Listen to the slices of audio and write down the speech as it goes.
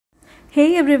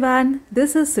Hey everyone,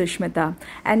 this is Sushmita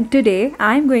and today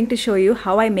I'm going to show you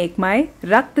how I make my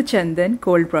Rakta Chandan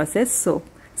Cold process soap.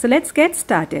 So let's get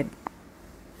started.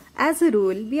 As a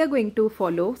rule, we are going to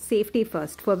follow safety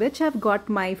first, for which I've got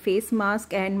my face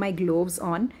mask and my gloves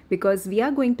on because we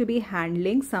are going to be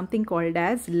handling something called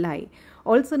as lye,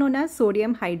 also known as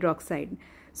sodium hydroxide.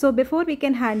 So before we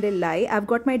can handle lye, I've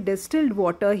got my distilled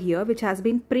water here which has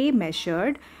been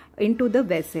pre-measured into the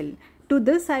vessel. To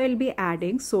this I will be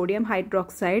adding sodium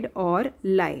hydroxide or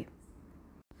lye.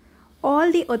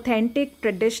 All the authentic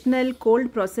traditional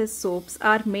cold process soaps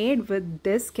are made with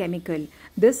this chemical.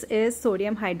 This is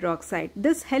sodium hydroxide.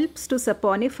 This helps to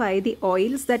saponify the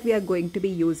oils that we are going to be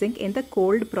using in the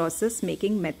cold process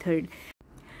making method.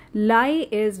 Lye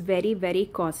is very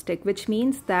caustic, which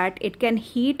means that it can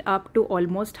heat up to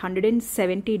almost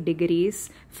 170 degrees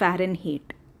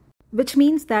Fahrenheit. Which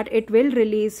means that it will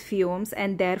release fumes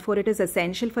and therefore it is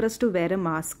essential for us to wear a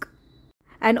mask.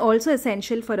 And also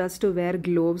essential for us to wear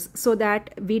gloves so that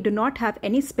we do not have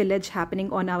any spillage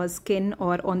happening on our skin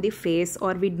or on the face,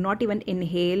 or we do not even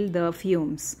inhale the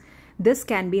fumes. This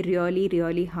can be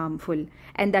really harmful,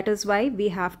 and that is why we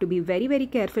have to be very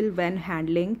careful when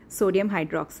handling sodium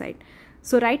hydroxide.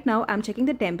 So right now I'm checking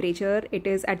the temperature. It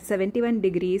is at 71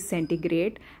 degrees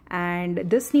centigrade and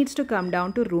this needs to come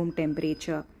down to room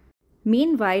temperature.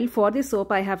 Meanwhile, for the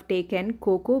soap I have taken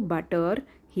cocoa butter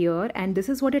here, and this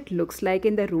is what it looks like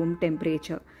in the room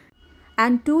temperature.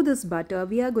 And to this butter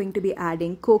we are going to be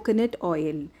adding coconut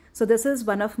oil. So this is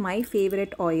one of my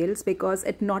favorite oils because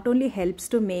it not only helps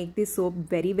to make the soap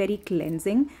very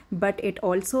cleansing, but it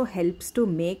also helps to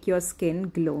make your skin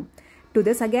glow. To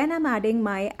this again I'm adding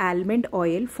my almond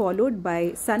oil followed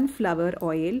by sunflower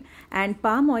oil and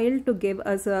palm oil to give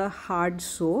us a hard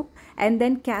soap, and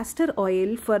then castor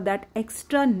oil for that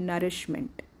extra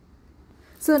nourishment.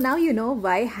 So now you know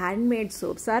why handmade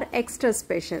soaps are extra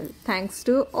special, thanks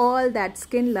to all that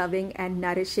skin loving and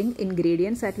nourishing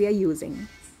ingredients that we are using.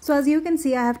 So as you can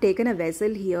see, I have taken a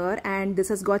vessel here and this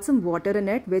has got some water in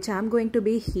it which I'm going to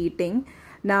be heating.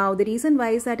 Now the reason why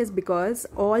is that is because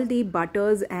all the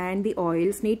butters and the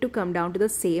oils need to come down to the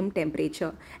same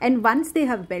temperature, and once they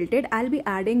have melted I'll be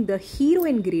adding the hero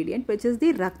ingredient, which is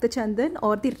the Rakta Chandan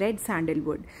or the red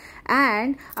sandalwood,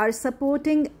 and our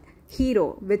supporting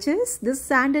hero, which is the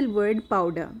sandalwood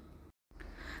powder.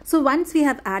 So once we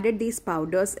have added these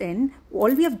powders in,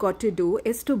 all we have got to do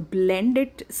is to blend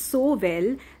it so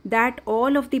well that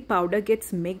all of the powder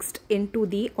gets mixed into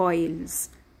the oils.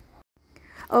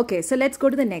 Okay, so let's go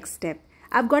to the next step.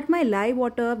 I've got my lye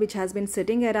water which has been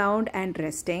sitting around and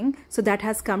resting. So that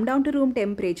has come down to room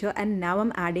temperature, and now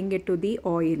I'm adding it to the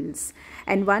oils.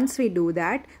 And once we do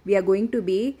that, we are going to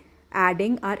be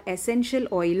adding our essential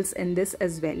oils in this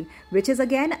as well, which is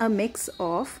again a mix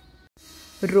of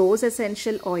rose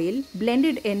essential oil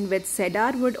blended in with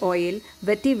cedarwood oil,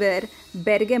 vetiver,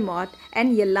 bergamot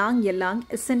and ylang ylang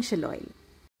essential oil.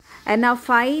 And now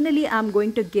finally I'm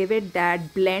going to give it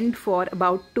that blend for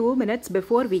about 2 minutes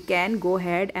before we can go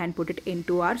ahead and put it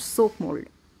into our soap mold.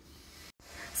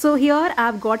 So here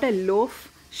I've got a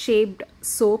loaf shaped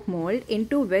soap mold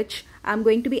into which I'm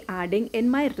going to be adding in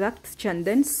my Rakta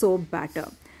Chandan soap batter.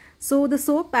 So the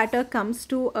soap batter comes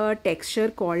to a texture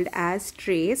called as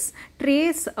trace.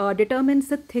 Trace determines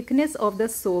the thickness of the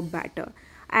soap batter.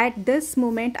 At this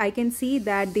moment I can see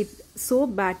that the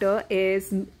soap batter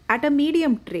is at a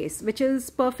medium trace, which is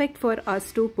perfect for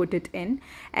us to put it in.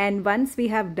 And once we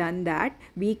have done that,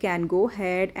 we can go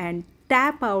ahead and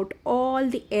tap out all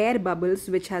the air bubbles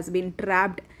which has been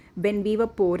trapped when we were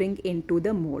pouring into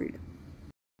the mold.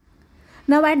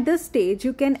 Now at this stage,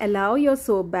 you can allow your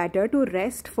soap batter to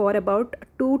rest for about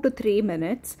 2 to 3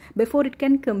 minutes before it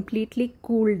can completely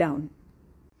cool down.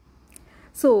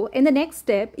 So in the next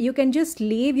step, you can just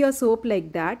leave your soap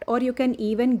like that, or you can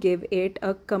even give it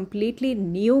a completely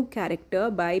new character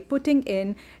by putting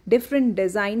in different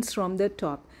designs from the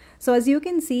top. So as you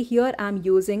can see here, I'm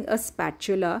using a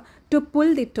spatula to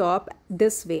pull the top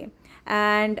this way.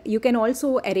 And you can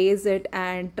also erase it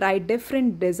and try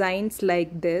different designs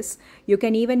like this. You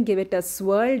can even give it a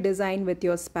swirl design with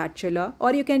your spatula,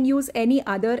 or you can use any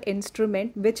other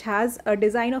instrument which has a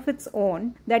design of its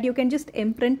own that you can just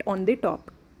imprint on the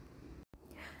top.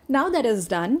 Now that is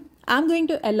done, I'm going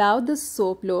to allow this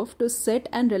soap loaf to sit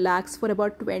and relax for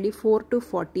about 24 to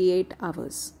 48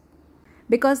 hours.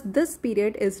 Because this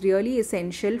period is really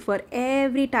essential for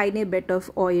every tiny bit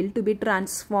of oil to be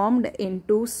transformed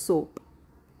into soap.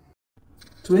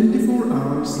 24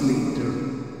 hours later.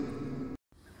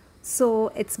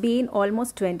 So it's been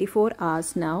almost 24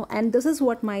 hours now, and this is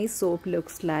what my soap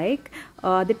looks like.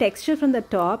 The texture from the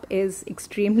top is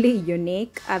extremely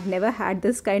unique. I've never had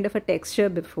this kind of a texture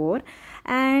before,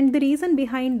 and the reason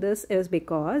behind this is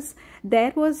because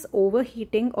there was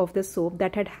overheating of the soap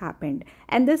that had happened,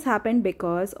 and this happened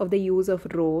because of the use of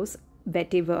rose,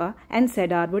 vetiver and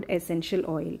cedarwood essential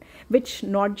oil, which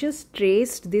not just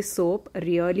traced the soap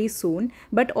really soon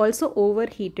but also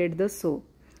overheated the soap.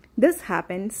 This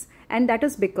happens, and that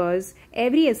is because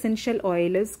every essential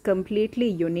oil is completely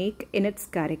unique in its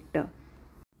character.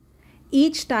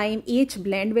 Each time, each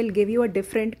blend will give you a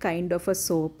different kind of a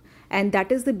soap, and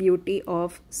that is the beauty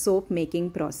of soap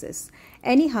making process.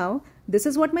 Anyhow, this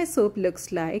is what my soap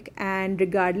looks like, and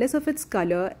regardless of its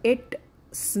color, it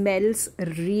smells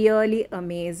really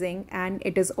amazing, and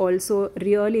it is also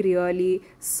really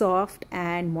soft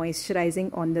and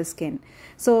moisturizing on the skin.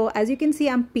 So as you can see,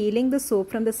 I'm peeling the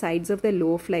soap from the sides of the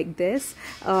loaf like this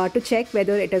to check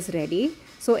whether it is ready.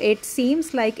 So it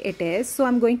seems like it is, so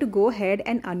I'm going to go ahead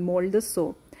and unmold the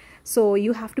soap. So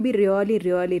you have to be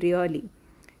really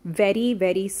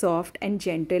very soft and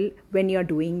gentle when you're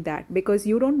doing that, because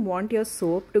you don't want your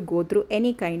soap to go through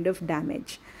any kind of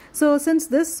damage. So since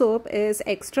this soap is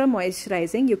extra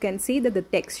moisturizing, you can see that the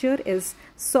texture is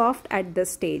soft at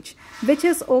this stage, which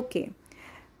is okay.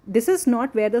 This is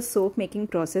not where the soap making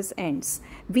process ends.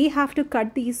 We have to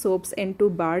cut these soaps into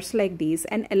bars like these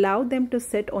and allow them to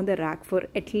sit on the rack for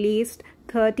at least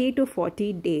 30 to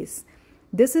 40 days.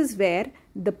 This is where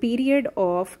the period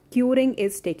of curing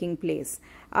is taking place,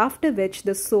 after which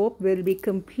the soap will be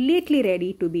completely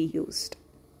ready to be used.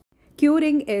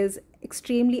 Curing is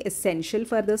extremely essential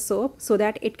for the soap so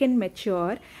that it can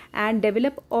mature and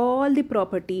develop all the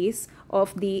properties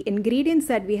of the ingredients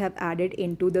that we have added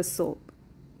into the soap.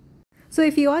 So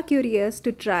if you are curious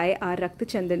to try our Rakta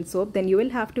Chandan soap, then you will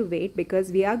have to wait,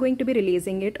 because we are going to be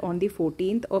releasing it on the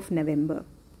 14th of November.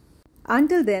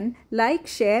 Until then, like,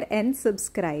 share and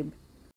subscribe.